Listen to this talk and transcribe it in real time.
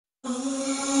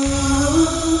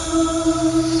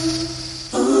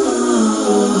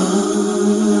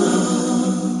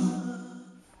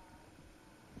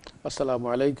Assalamu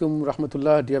alaikum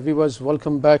rahmatullah. Dear viewers,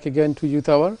 welcome back again to Youth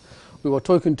Hour. We were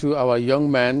talking to our young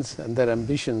men and their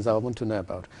ambitions. I want to know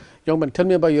about. Young man, tell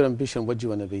me about your ambition. What do you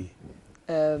want to be?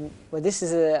 Well, this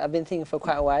is I've been thinking for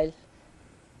quite a while.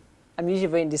 I'm usually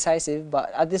very indecisive,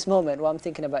 but at this moment, what I'm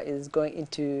thinking about is going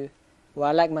into, well,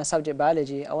 I like my subject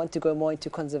biology. I want to go more into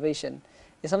conservation.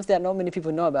 It's something that not many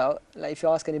people know about. Like if you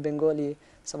ask any Bengali,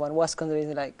 someone what's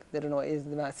conservation, like they don't know what it is,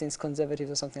 they might think conservative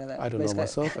or something like that. I don't know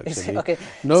myself actually. Okay.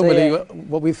 Normally, so, yeah.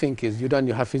 what we think is you done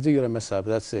your hafiz, you're a masab,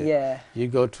 that's it. Yeah. You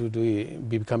go to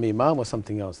become imam or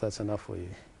something else. That's enough for you.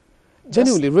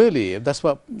 Genuinely, really, that's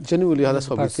what that's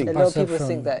what we think. A lot of people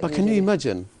think that. But can you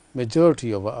imagine?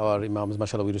 Majority of our imams,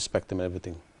 mashallah, we respect them and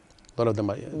everything. A lot of them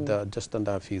are just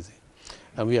under hafiz,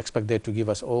 and we expect them to give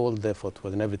us all their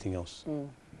fatwas and everything else.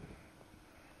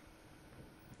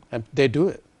 And they do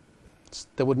it.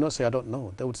 They would not say, I don't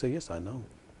know. They would say, yes, I know.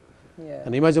 Yeah.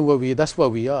 And imagine that's where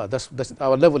we are. That's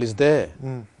our level is there.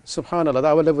 Subhanallah,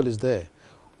 our level is there.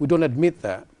 We don't admit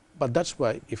that. But that's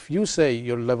why if you say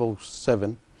you're level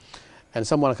 7 and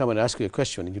someone come and ask you a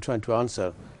question and you're trying to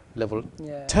answer level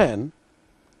 10,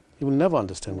 you will never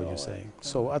understand what you're saying.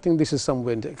 So I think this is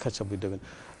somewhere to catch up with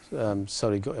Devin.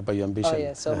 Sorry, go about your ambition. Oh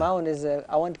yeah, so my one is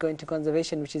I want to go into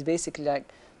conservation, which is basically like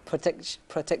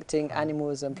protecting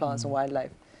animals and plants and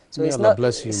wildlife. So it's Allah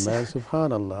bless you, man.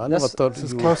 Subhanallah. I never thought this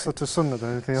is closer to Sunnah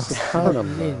than anything else.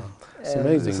 Subhanallah. It's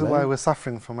amazing. This is why we're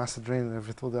suffering from acid rain and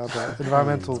everything, all the other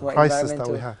environmental crisis that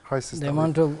we have. The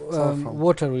amount of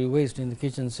water we waste in the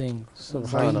kitchen sink,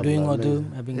 doing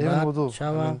wudu, having bath,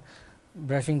 shower,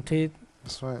 brushing teeth.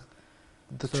 That's right.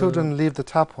 The children leave the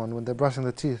tap on when they're brushing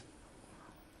their teeth.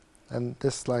 And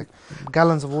there's like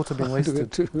gallons of water being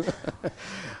wasted.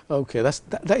 Okay,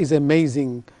 that is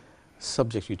amazing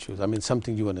subject you choose. I mean,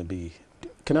 something you want to be.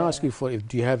 Can I ask you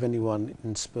do you have anyone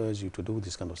inspires you to do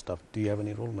this kind of stuff? Do you have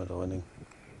any role model or anything?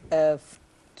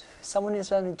 Someone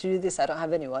inspires me to do this. I don't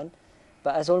have anyone,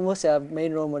 but as almost our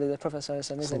main role model is the Prophet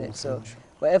ﷺ, isn't it? So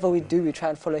whatever we do, we try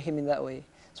and follow him in that way.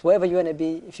 So whatever you want to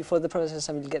be, if you follow the Prophet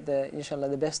ﷺ, you'll get inshallah,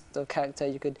 the best of character.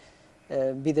 You could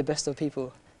be the best of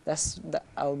people. That's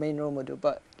our main role model.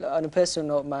 But on a personal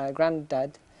note, my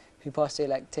granddad, who passed away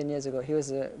like 10 years ago, he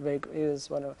was a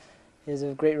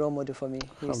great role model for me.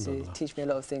 He used to teach me a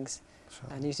lot of things,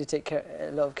 and he used to take a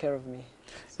lot of care of me.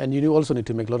 And you also need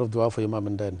to make a lot of dua for your mom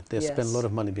and dad. They spend a lot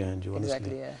of money behind you, honestly.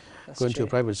 Exactly, yeah. Going to a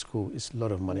private school is a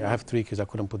lot of money. I have 3 kids. I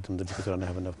couldn't put them there because I don't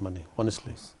have enough money,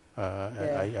 honestly.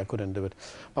 I couldn't do it.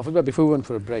 But before we went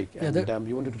for a break, and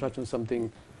you wanted to touch on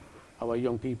something. Our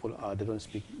young people, they don't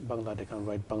speak Bangla, they can't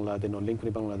write Bangla, they don't link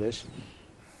with Bangladesh.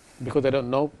 Because they don't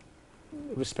know,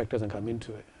 respect doesn't come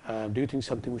into it. Do you think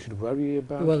something we should worry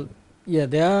about? Well, yeah,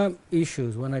 there are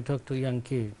issues when I talk to young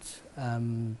kids.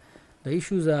 The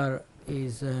issues they're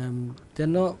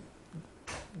not,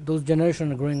 those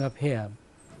generations growing up here,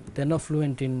 they're not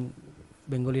fluent in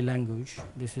Bengali language.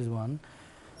 This is one.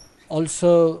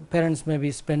 Also, parents may be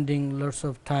spending lots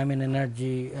of time and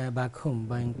energy back home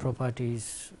buying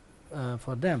properties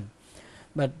for them,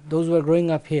 but those who are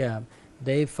growing up here,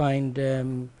 they find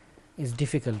is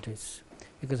difficulties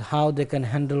because how they can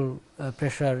handle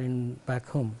pressure in back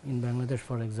home in Bangladesh,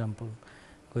 for example,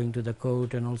 going to the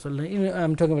court, and also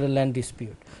I'm talking about a land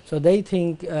dispute. So they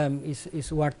think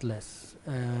it's worthless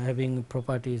having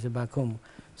properties back home,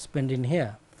 spending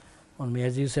here. On me,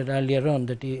 as you said earlier on,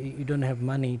 that you don't have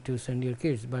money to send your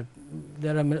kids, but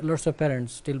there are lots of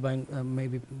parents still buying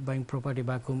maybe buying property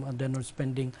back home, and they're not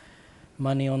spending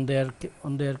money on their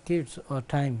kids or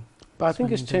time. But I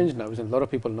think it's changed now. A lot of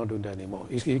people are not doing that anymore.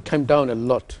 It came down a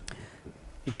lot.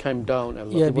 It came down a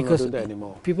lot. Yeah, people because not doing that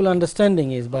anymore. People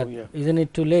understanding is, but isn't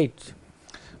it too late?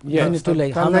 Yeah, isn't it too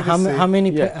late? How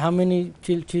many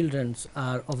children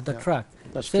are off the track?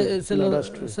 That's true. That's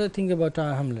true. So think about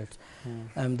our hamlets,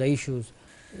 the issues.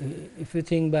 If you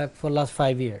think back for last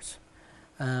 5 years,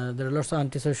 there are lots of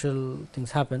antisocial things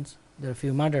happens. There are a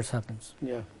few murders happens.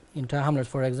 Yeah. In Thai hamlets,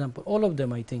 for example, all of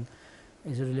them I think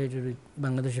is related with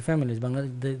Bangladeshi families,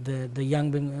 the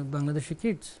young Bangladeshi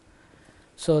kids.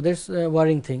 So there's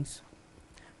worrying things.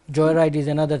 Joyride is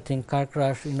another thing. Car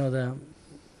crash, the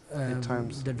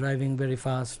driving very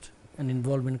fast and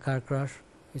involved in car crash.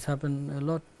 It's happened a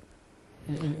lot.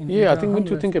 I think we need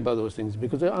to think about those things,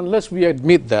 because unless we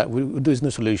admit that, there is no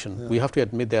solution. Yeah. We have to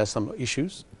admit there are some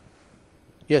issues.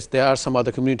 Yes, there are some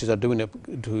other communities that are doing it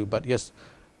too, but yes,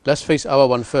 let's face our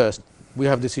one first. We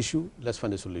have this issue, let's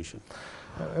find a solution.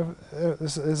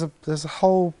 There's a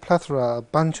whole plethora, a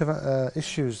bunch of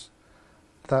issues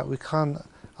that we can't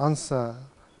answer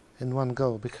in one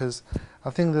go, because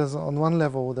I think there's, on one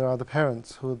level, there are the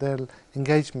parents who their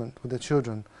engagement with their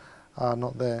children are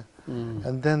not there,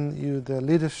 and then the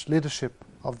leadership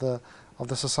of the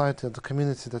society, of the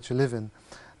community that you live in,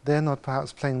 they're not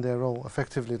perhaps playing their role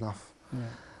effectively enough.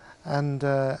 And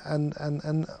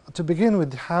to begin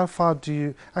with, how far do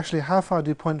you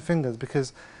point fingers?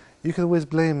 Because you can always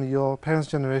blame your parents'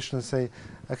 generation and say,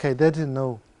 okay, they didn't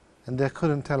know and they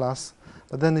couldn't tell us.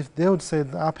 But then if they would say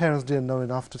that our parents didn't know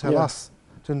enough to tell us,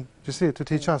 to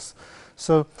teach us.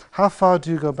 So how far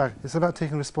do you go back? It's about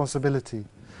taking responsibility.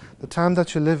 The time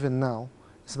that you live in now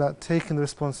is about taking the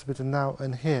responsibility now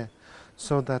and here,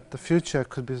 so that the future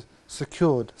could be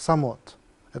secured somewhat,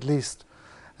 at least,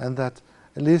 and that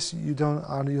at least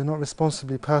you're not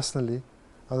responsibly personally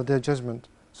on the Day of Judgment,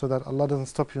 so that Allah doesn't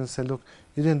stop you and say, look,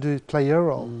 you didn't play your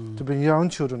role to bring your own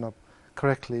children up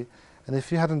correctly, and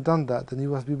if you hadn't done that, then you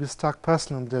would be stuck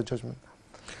personally on the Day of Judgment.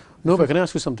 No, but can I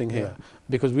ask you something here?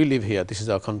 Because we live here, this is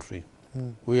our country.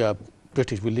 We are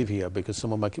British, we live here because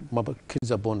some of my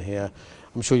kids are born here.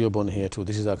 I'm sure you're born here too.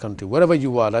 This is our country. Wherever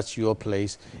you are, that's your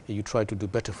place, and you try to do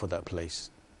better for that place.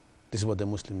 This is what the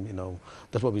Muslim,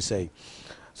 that's what we say.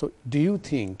 So do you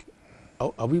think,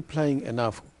 are we playing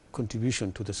enough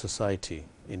contribution to the society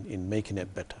in making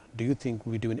it better? Do you think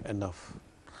we're doing enough?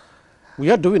 We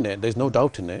are doing it, there's no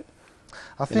doubt in it.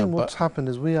 I think what's happened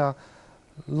is we are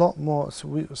a lot more,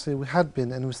 we had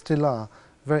been and we still are,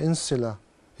 very insular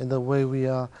in the way we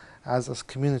are as a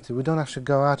community. We don't actually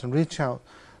go out and reach out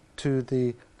to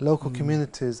the local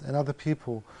communities and other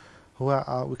people who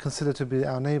we consider to be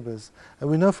our neighbours. And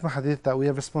we know from hadith that we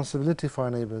have responsibility for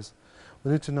our neighbours.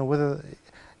 We need to know whether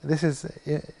this is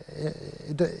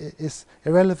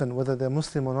irrelevant whether they're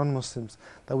Muslim or non-Muslims,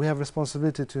 that we have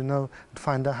responsibility to know and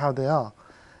find out how they are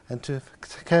and to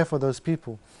care for those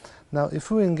people. Now,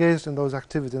 if we engaged in those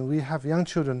activities, and we have young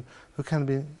children who can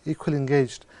be equally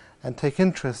engaged and take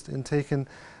interest in taking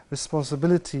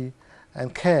responsibility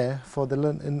and care for the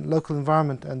local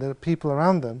environment and the people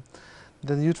around them,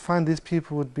 then you'd find these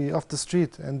people would be off the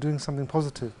street and doing something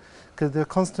positive, because they'll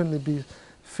constantly be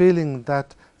feeling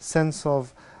that sense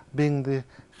of being the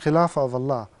Khilafah of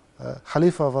Allah,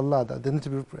 Khalifa of Allah, that they need to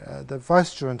be the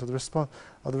vicegerent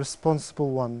or the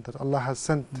responsible one that Allah has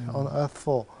sent on earth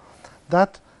for.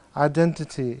 That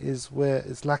identity is where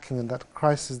it's lacking, and that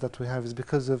crisis that we have is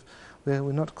because of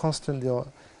we're not constantly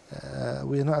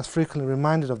we're not as frequently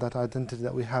reminded of that identity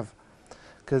that we have,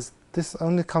 because this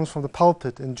only comes from the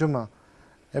pulpit in Jummah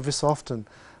every so often,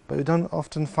 but we don't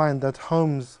often find that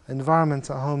homes, environments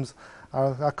at homes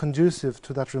are conducive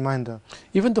to that reminder.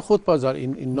 Even the khutbahs are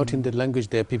not in the language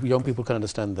there young people can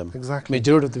understand them. Exactly.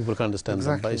 Majority of the people can understand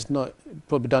them, but it's not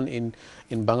probably done in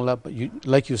Bangla. But you,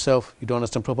 like yourself, you don't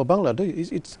understand proper Bangla, do you?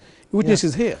 It's witness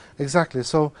is here. Exactly.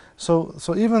 So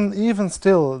even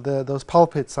still, those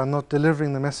pulpits are not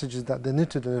delivering the messages that they need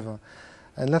to deliver,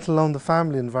 and let alone the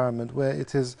family environment where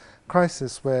it is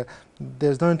crisis, where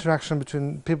there's no interaction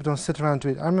between people, don't sit around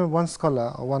to eat. I remember one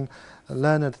scholar or one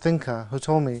learned thinker who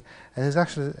told me, and he's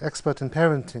actually an expert in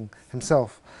parenting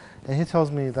himself, and he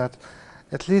tells me that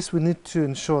at least we need to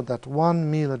ensure that one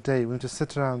meal a day, we need to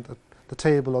sit around at the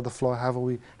table or the floor, however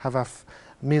we have our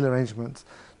meal arrangements,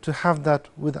 to have that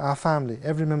with our family.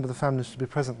 Every member of the family should be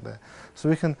present there, so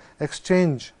we can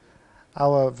exchange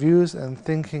our views and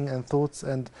thinking and thoughts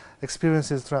and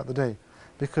experiences throughout the day.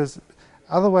 Because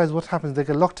otherwise what happens, they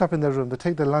get locked up in their room, they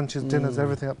take their lunches, dinners,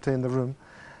 everything up to in the room,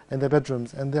 in their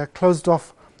bedrooms, and they're closed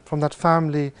off from that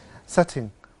family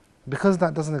setting. Because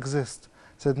that doesn't exist,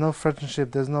 so there's no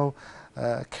friendship, there's no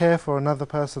care for another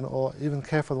person or even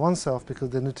care for oneself,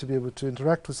 because they need to be able to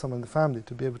interact with someone in the family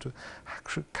to be able to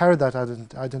carry that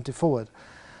identity forward.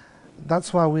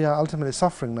 That's why we are ultimately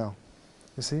suffering now,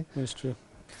 you see? It's true.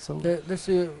 So this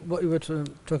is what you were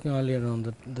talking earlier on,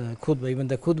 the khutbah. Even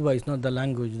the khutbah is not the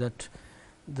language that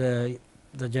the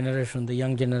generation, the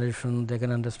young generation, they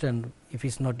can understand if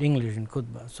it's not English in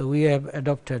khutbah. So we have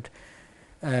adopted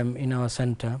in our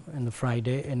center in the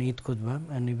Friday and Eid khutbah,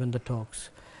 and even the talks,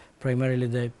 primarily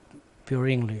the pure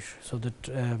English, so that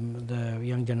the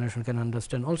young generation can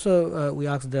understand. Also we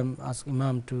ask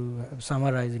Imam to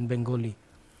summarize in Bengali,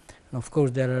 and of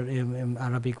course there are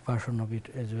Arabic version of it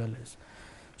as well as.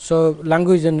 So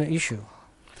language is an issue.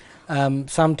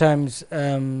 Sometimes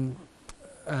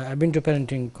I've been to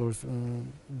parenting course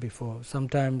before.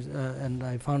 Sometimes, and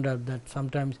I found out that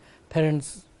sometimes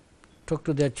parents talk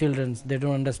to their children, they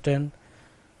don't understand,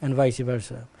 and vice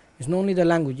versa. It's not only the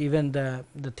language, even the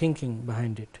thinking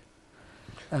behind it,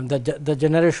 and the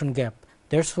generation gap.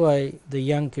 That's why the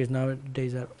young kids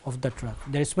nowadays are off the track.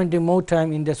 They're spending more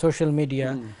time in the social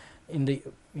media, on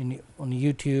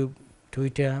YouTube,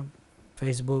 Twitter,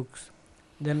 Facebooks.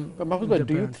 Then But Mahfouz the bhai,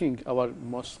 do you parents- think our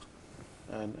mosques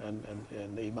and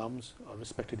the imams, or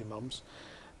respected imams,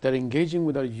 they're engaging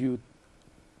with our youth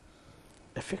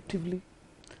effectively?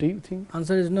 Do you think?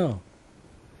 Answer is no.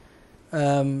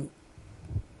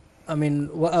 I mean,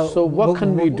 So what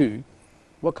can we do?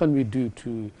 What can we do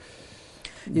to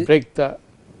break that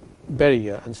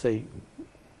barrier and say,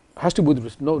 has to be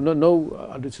with no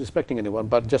disrespecting anyone,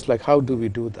 but just like, how do we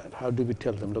do that? How do we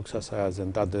tell them, look, Sasas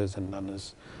and dadas and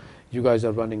nanas, you guys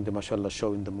are running the mashallah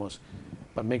show in the mosque,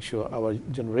 but make sure our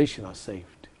generation are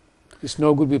saved. It's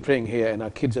no good we praying here and our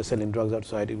kids are selling drugs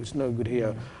outside. It's no good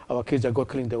here. Our kids are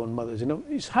killing their own mothers. You know,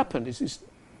 it's happened. It's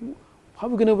how are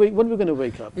we going to wake? When are we going to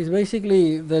wake up? It's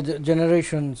basically the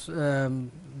generations,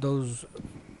 those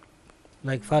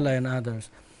like Fala and others.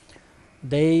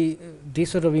 These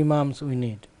sort of imams we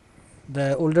need.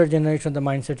 The older generation, the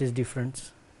mindset is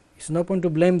different. It's no point to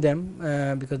blame them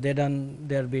because they done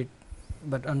their bit,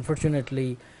 but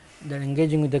unfortunately, they're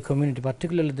engaging with the community.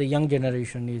 Particularly, the young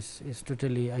generation is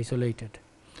totally isolated.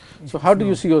 So, how do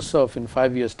you see yourself in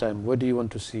 5 years' time? Where do you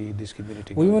want to see this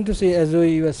community We going? want to see, as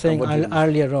we were saying what do you want?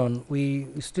 earlier on, we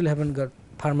still haven't got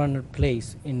permanent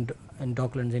place in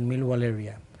Docklands in Millwall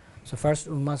area. So first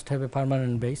we must have a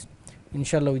permanent base.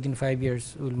 Inshallah, within 5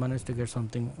 years we will manage to get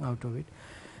something out of it.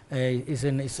 It's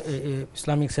an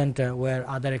Islamic center where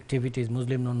other activities,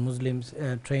 Muslim, non-Muslims,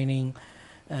 training,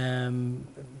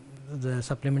 the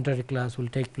supplementary class will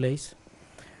take place,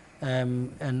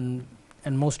 and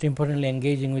most importantly,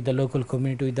 engaging with the local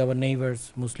community, with our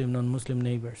neighbors, Muslim, non-Muslim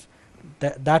neighbors.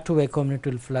 That way, community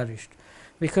will flourish.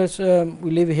 Because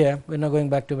we live here, we're not going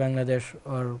back to Bangladesh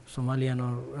or Somalian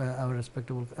or our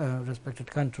respected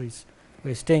countries.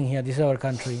 We're staying here. This is our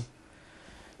country.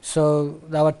 So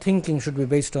our thinking should be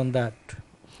based on that.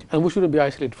 And we shouldn't be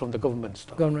isolated from the government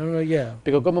stuff. Yeah.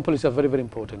 Because government policies are very, very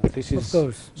important. This is, of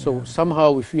course. so yeah.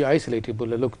 somehow if we isolate people,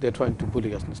 look, they're trying to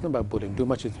bully us. It's not about bullying. Do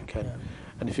much as you can. Yeah.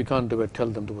 And if you can't do it, tell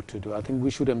them what to do. I think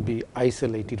we shouldn't be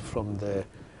isolated from the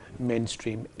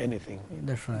mainstream anything.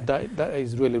 That's right. That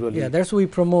is really, really... Yeah, that's what we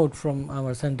promote from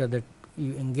our center, that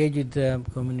you engage with the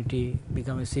community,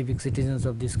 become a civic citizens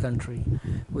of this country.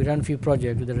 We run few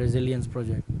projects with the Resilience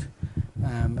Project,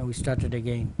 and we started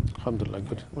again. Alhamdulillah,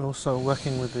 good. We're also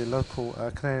working with the local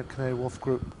Canary Wharf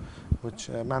group, which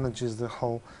manages the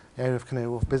whole area of Canary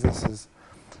Wharf businesses,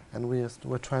 and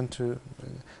we're trying to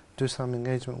do some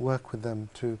engagement work with them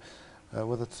to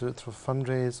whether through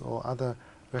fundraise or other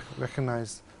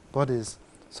recognized bodies,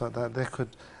 so that they could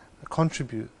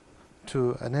contribute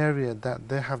to an area that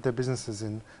they have their businesses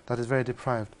in that is very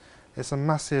deprived. It's a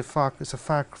massive far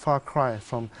cry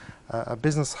from a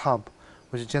business hub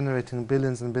which is generating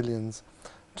billions and billions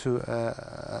to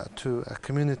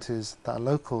communities that are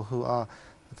local who are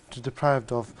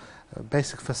deprived of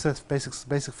basic facilities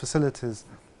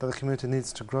that the community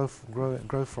needs to grow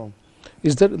from.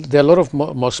 Is there are a lot of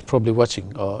mosques probably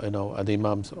watching, or the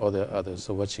imams or the others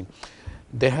are watching.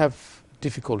 They have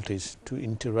difficulties to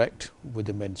interact with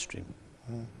the mainstream.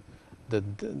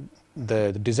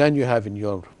 The design you have in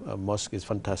your mosque is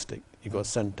fantastic. You got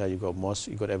center, you got mosque,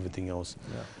 you got everything else.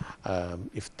 Yeah.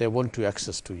 If they want to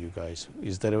access to you guys,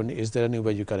 is there any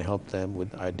way you can help them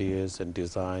with ideas and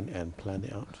design and plan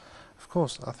it out? Of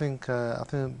course, I think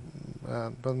Brother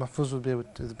Mahfouz would be able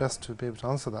to, is best to be able to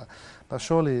answer that. But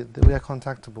surely we are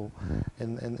contactable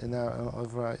in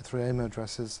our through email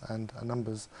addresses and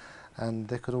numbers, and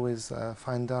they could always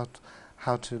find out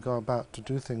how to go about to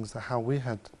do things how we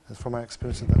had, from our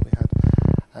experiences that we had.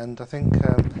 And I think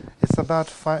it's about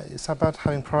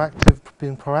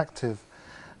being proactive,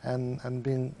 and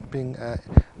being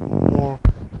more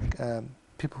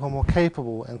people who are more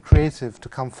capable and creative to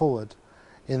come forward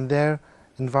in their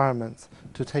environments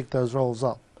to take those roles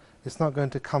up. It's not going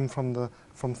to come from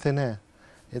thin air.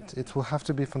 It will have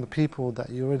to be from the people that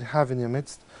you already have in your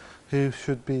midst, who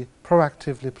should be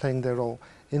proactively playing their role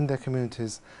in their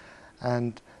communities,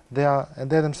 and they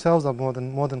themselves are more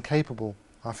than capable,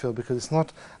 I feel, because it's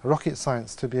not rocket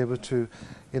science to be able to,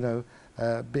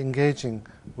 be engaging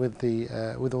with the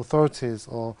authorities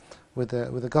or with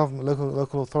the government,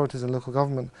 local authorities and local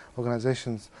government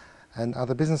organisations and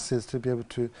other businesses, to be able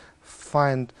to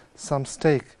find some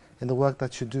stake in the work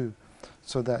that you do,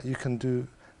 so that you can do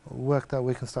work that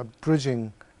we can start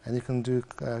bridging, and you can do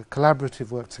collaborative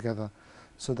work together,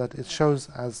 so that it shows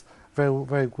as very,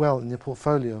 very well in your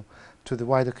portfolio to the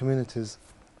wider communities.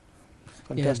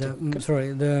 Fantastic.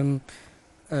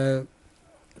 Yeah,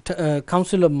 the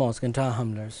Council of Mosque in Tower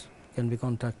Hamlets can be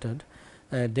contacted.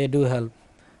 They do help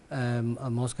a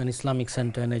mosque, an Islamic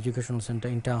center, an educational center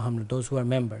in town hamlet, those who are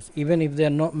members. Even if they are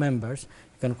not members,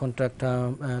 you can contact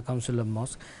Council of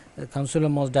Mosque. Council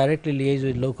of Mosque directly liaise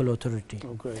with local authority.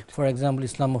 Oh, great. For example,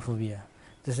 Islamophobia.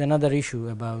 This is another issue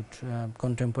about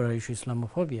contemporary issue,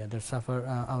 Islamophobia, that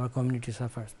our community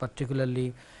suffers,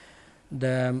 particularly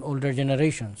the older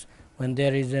generations. When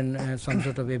there is some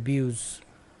sort of abuse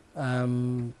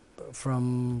from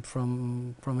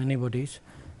anybody's,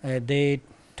 they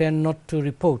tend not to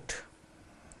report.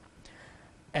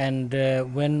 And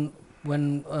when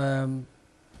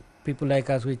people like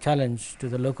us, we challenge to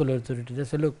the local authority, they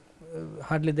say, look,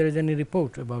 hardly there is any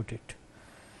report about it.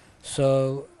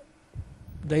 So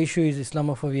the issue is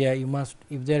Islamophobia. You must,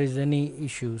 if there is any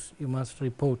issues, you must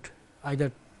report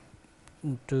either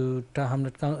to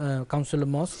Hamlet Council of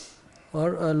Mosque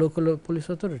or a local police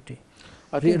authority.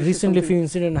 Recently, a few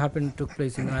incidents took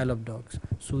place in Isle of Dogs.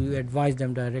 So you advise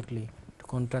them directly to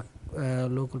contact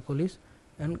local police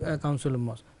and Council of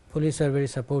Mosque. Police are very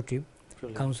supportive.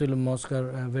 Brilliant. Council of Mosque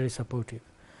are very supportive.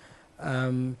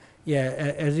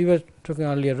 As you were talking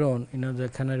earlier on, the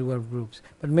Canary Wharf groups,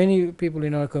 but many people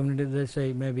in our community, they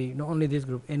say maybe not only this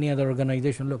group, any other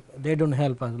organization, look, they don't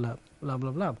help us, blah, blah,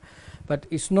 blah, blah. But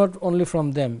it's not only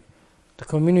from them, the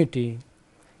community,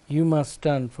 you must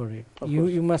stand for it.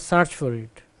 You must search for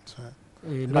it.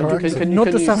 Not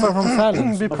to suffer from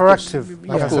silence. Be proactive.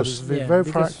 Of course. Be very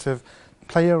proactive.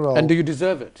 Play a role. And do you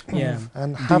deserve it? Yeah.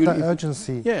 And have that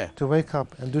urgency to wake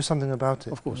up and do something about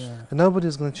it. Of course. Yeah. And nobody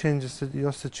is going to change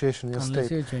your situation, your unless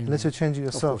state, unless you change it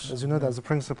yourself. As you know, that's a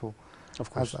principle. Of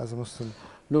course. As a Muslim.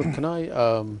 Look, can I?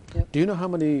 Do you know how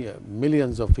many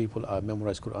millions of people are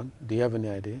memorized Quran? Do you have any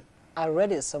idea? I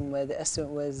read it somewhere. The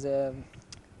estimate was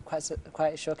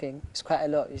quite shocking. It's quite a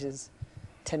lot, which is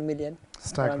 10 million.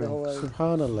 Staggering. Around the whole world.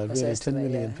 Subhanallah, really, 10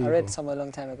 million people. I read somewhere a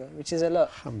long time ago, which is a lot.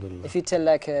 Alhamdulillah. If you tell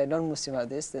like a non-Muslim about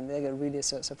this, then they get really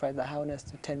surprised that how on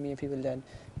earth do 10 million people learn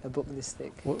a book this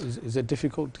thick. What, is it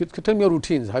difficult? Tell me your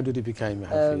routines. How did you become a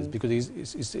Hafiz? Because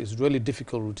it's really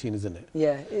difficult routine, isn't it?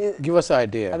 Yeah. Give us an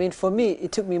idea. I mean, for me,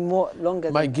 it took me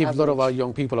longer. Might give average. a lot of our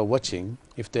young people are watching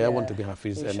if they want to be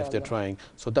Hafiz and if they're trying.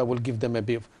 So that will give them a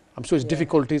bit of, I'm sure it's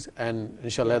difficulties, and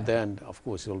inshallah at the end, of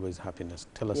course, it's always happiness.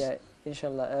 Tell us. Yeah,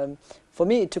 inshallah. For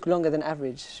me, it took longer than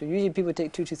average. So usually people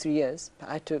take 2 to 3 years, but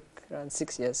I took around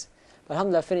 6 years. But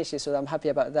alhamdulillah, I finished it, so I'm happy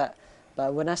about that.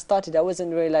 But when I started, I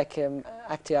wasn't very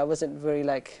active. I wasn't very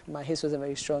my hifz wasn't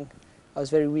very strong. I was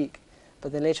very weak.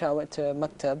 But then later I went to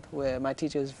Maktab, where my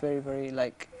teacher was very, very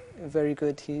very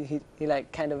good. He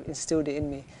kind of instilled it in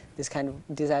me, this kind of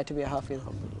desire to be a Hafiz.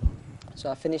 So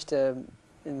I finished in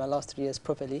my last 3 years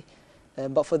properly.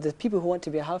 But for the people who want to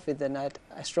be a Hafiz, then I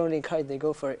strongly encourage they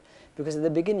go for it. Because at the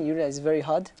beginning you realize it's very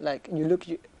hard. A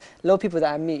lot of people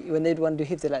that I meet, when they want to do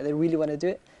hifz, they really want to do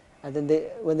it. And then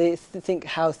when they think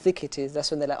how thick it is,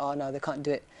 that's when they're like, oh no, they can't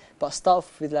do it. But start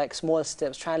off with small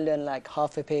steps. Try and learn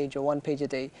half a page or 1 page a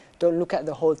day. Don't look at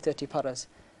the whole 30 paras.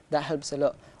 That helps a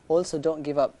lot. Also, don't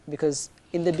give up, because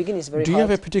in the beginning it's very hard. Do you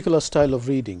have a particular style of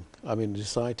reading? I mean,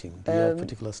 reciting. Do you have a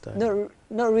particular style? No,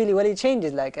 not really. Well, it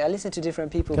changes. I listen to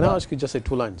different people. Can I ask you just say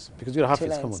 2 lines? Because you're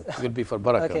Hafiz, come on. You'll be for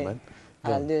barakah, okay. man.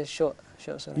 I'll do short.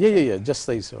 Yeah. Just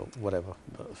say so, whatever.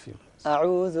 A few lines.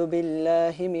 أعوذ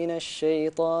بالله من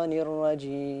الشيطان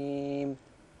الرجيم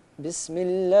بسم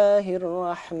الله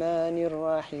الرحمن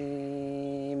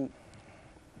الرحيم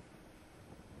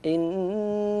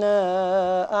إنا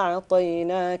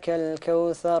أعطيناك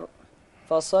الكوثر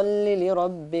فصل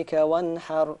لربك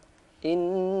وانحر إن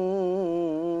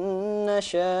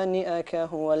شانئك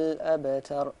هو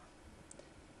الأبتر.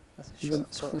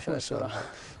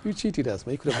 You cheated us,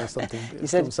 man. You could have done something. You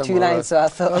said 2 lines, so I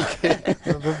thought. Okay.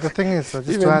 The thing is,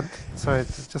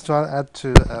 just to add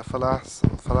to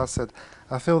Falah said,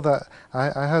 I feel that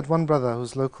I heard one brother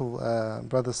who's local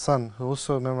brother's son who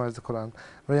also memorized the Quran,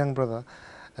 very young brother,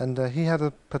 and he had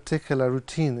a particular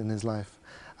routine in his life.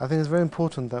 I think it's very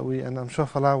important that and I'm sure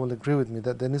Falah will agree with me,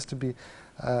 that there needs to be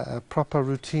a proper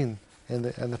routine in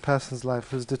the person's life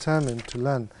who's determined to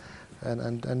learn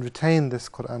and retain this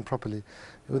Quran properly.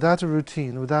 Without a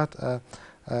routine, without a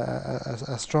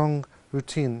strong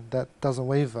routine that doesn't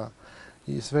waver,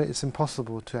 it's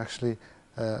impossible to actually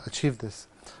achieve this.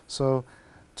 So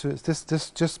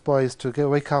this boy is to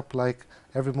wake up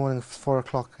every morning, 4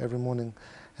 o'clock every morning,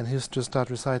 and he used to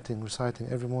start reciting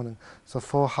every morning. So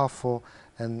 4, half 4,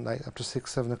 and up to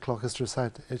 6, 7 o'clock he has to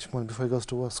recite each morning before he goes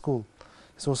to school.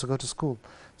 He's also go to school.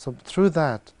 So through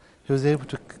that, he was able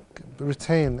to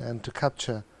retain and to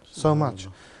capture so much.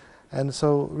 And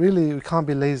so really we can't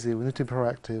be lazy, we need to be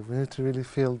proactive, we need to really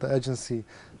feel the urgency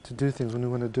to do things when we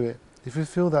want to do it. If you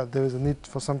feel that there is a need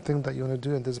for something that you want to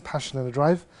do and there's a passion and a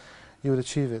drive, you will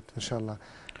achieve it, inshallah.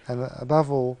 And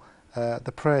above all,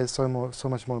 the prayer is so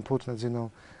much more important, as you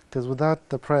know, because without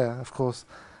the prayer, of course,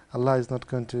 Allah is not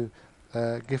going to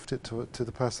gift it to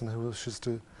the person who wishes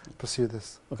to pursue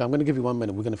this. Okay, I'm going to give you 1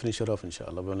 minute. We're going to finish it off,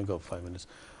 inshallah. We only got 5 minutes.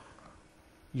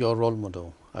 Your role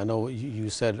model. I know you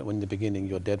said in the beginning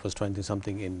your dad was trying to do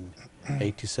something in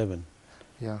 87.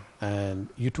 Yeah. And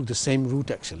you took the same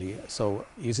route, actually. So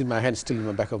it's in my head, still in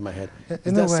the back of my head. In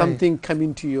Is a that way, something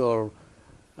coming to your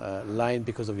line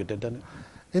because of your dad done it?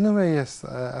 In a way, yes.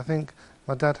 I think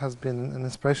my dad has been an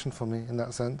inspiration for me in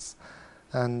that sense,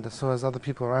 and so has other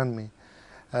people around me.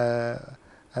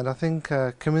 And I think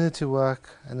community work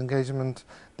and engagement,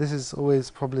 this is always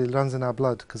probably runs in our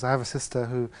blood, because I have a sister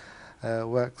who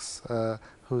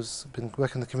who's been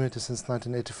working in the community since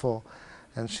 1984,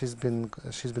 and she's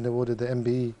been awarded the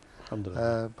MBE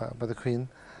by the Queen,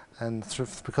 and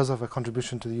because of her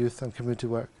contribution to the youth and community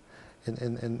work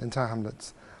in Tower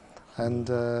Hamlets.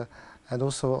 And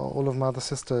also all of my other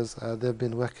sisters, they've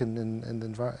been working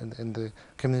in the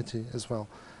community as well.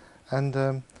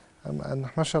 And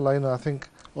mashallah, you know, I think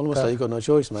almost like you got no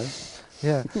choice, man.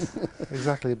 Yeah,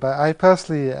 exactly. But I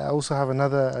personally also have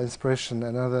another inspiration,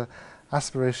 another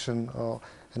aspiration,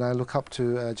 and I look up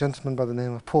to a gentleman by the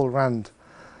name of Paul Rand,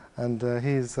 and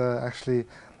he's actually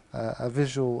a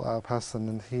visual person,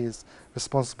 and he is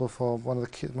responsible for one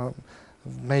of the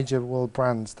major world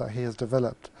brands that he has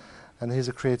developed, and he's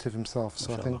a creative himself.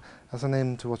 So I think that's a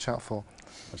name to watch out for.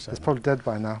 He's probably dead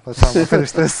by now by the time I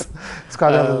finish this. It's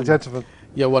quite a little gentleman.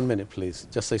 Yeah, 1 minute, please.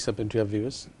 Just say something to your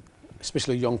viewers,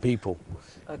 especially young people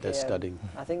that's studying.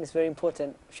 I think it's very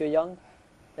important, if you're young,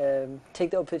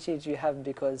 take the opportunity you have,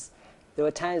 because there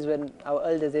were times when our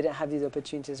elders, they didn't have these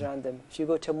opportunities around them. If you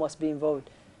go to a mosque, be involved,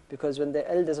 because when the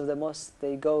elders of the mosque,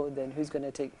 they go, then who's going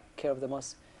to take care of the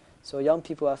mosque? So young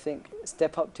people, I think,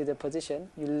 step up to their position.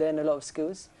 You'll learn a lot of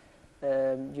skills.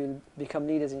 You'll become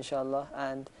leaders, inshallah.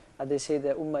 And as they say,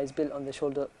 the ummah is built on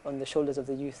the shoulders of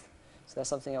the youth. So that's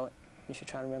something you should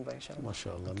try and remember, inshallah.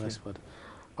 MashaAllah, nice word.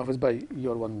 Hafiz bhai,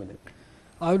 your 1 minute.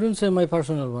 I wouldn't say my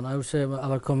personal one, I would say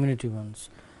our community ones.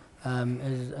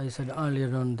 As I said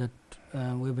earlier on, that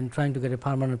we've been trying to get a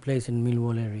permanent place in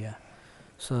Millwall area.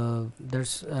 So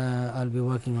there's, I'll be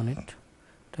working on it,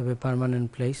 to have a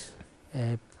permanent place,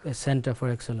 a center for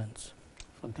excellence.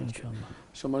 Fantastic.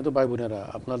 সম্মানিত ভাই বোনেরা,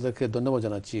 আপনাদেরকে ধন্যবাদ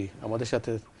জানাচ্ছি আমাদের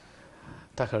সাথে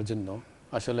থাকার জন্য।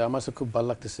 আসলে আমার খুব ভালো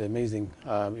লাগতেছে, amazing.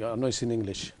 I know it's in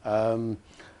English.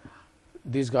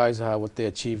 These guys are what they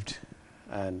achieved,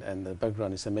 and the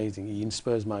background is amazing. It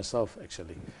inspires myself,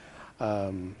 actually.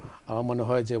 আমার মনে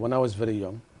হয় যে when I was very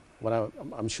young,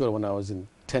 I'm sure when I was in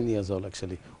 10 years old,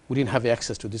 actually, we didn't have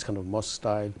access to this kind of mosque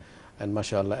style, and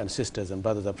mashallah, and sisters and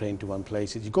brothers are praying to one place.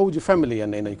 You go with your family and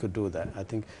you could do that. I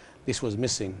think this was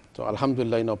missing. So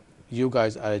alhamdulillah, you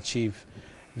guys are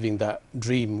achieving that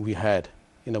dream we had.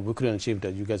 We couldn't achieve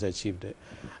that, you guys achieved it,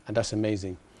 and that's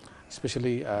amazing.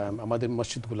 Especially আমাদের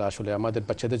মসজিদগুলো আসলে আমাদের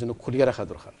বাচ্চাদের জন্য খুলিয়ে রাখা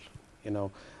দরকার.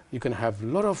 You can have a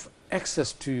lot of access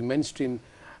to mainstream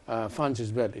funds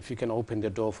as well if you can open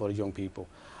the door for young people.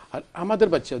 আর আমাদের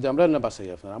বাচ্চা যদি আমরা না বাঁচাই,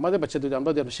 আমাদের বাচ্চা যদি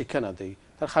আমরা শিক্ষা না দেই,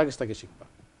 তার খাগিস থেকে শিখবা.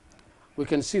 We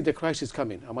can see the crisis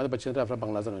coming. আমাদের বাচ্চারা আপনারা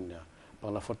বাংলা জানেন না,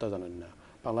 বাংলা ফর্তা জানেন না,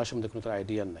 বাংলা সম্বন্ধে কোনো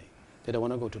আইডিয়া নাই. They don't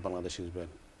want to go to Bangladesh as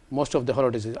well. Most of the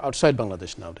holidays is outside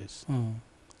Bangladesh nowadays.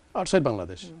 Outside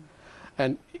Bangladesh.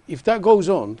 And if that goes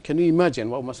on, can you imagine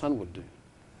what my son would do?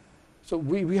 So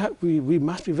we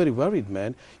must be very worried,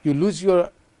 man. You lose your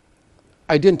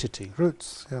identity. Roots,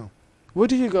 yeah. Where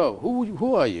do you go? Who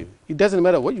are you? It doesn't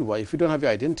matter what you are if you don't have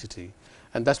your identity.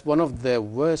 And that's one of the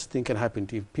worst thing can happen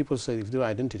to you. People say if you don't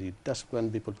have identity, that's when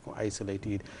people become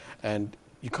isolated, and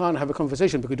you can't have a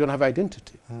conversation because you don't have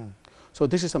identity. So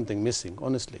this is something missing,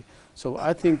 honestly. So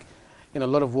I think in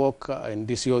a lot of work in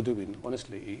this you're doing,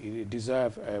 honestly, you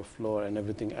deserve a floor and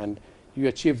everything, and you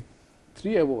achieved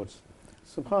 3 awards.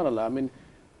 Subhanallah, I mean,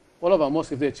 all of our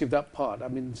mosques, if they achieve that part, I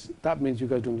mean, that means you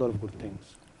guys doing a lot of good things.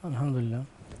 Alhamdulillah.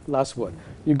 Last word.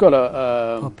 You got a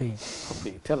Puppy.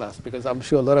 Tell us, because I'm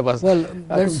sure a lot of us Well,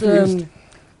 are there's confused.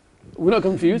 We're not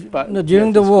confused, but no,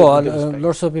 during the just war, give respect.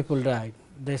 lots of people died.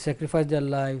 They sacrificed their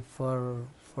life for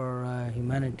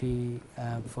humanity,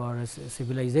 for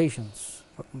civilizations,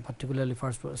 particularly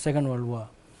Second World War.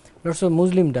 Lots of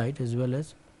Muslim died, as well as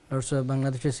lots of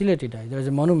Bangladeshi Sileti died. There is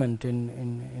a monument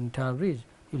in Tower Bridge.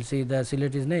 You'll see the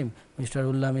Sileti's name, Mr.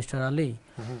 Ullah, Mr. Ali.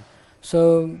 So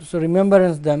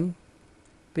remembrance them.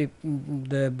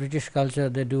 The British culture,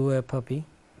 they do a puppy.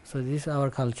 So this is our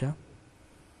culture,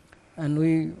 and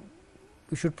we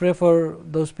should pray for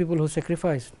those people who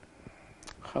sacrificed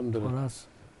for us.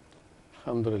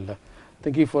 Alhamdulillah.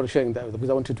 Thank you for sharing that, because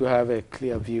I wanted to have a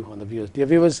clear view on the viewers. Dear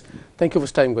viewers, thank you for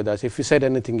staying with us. If you said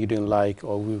anything you didn't like,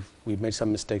 or we've made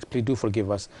some mistakes, please do forgive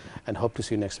us, and hope to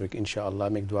see you next week, inshallah.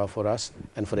 Make dua for us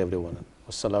and for everyone.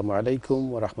 Wassalamu alaikum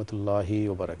wa rahmatullahi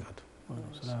wa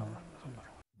barakatuh.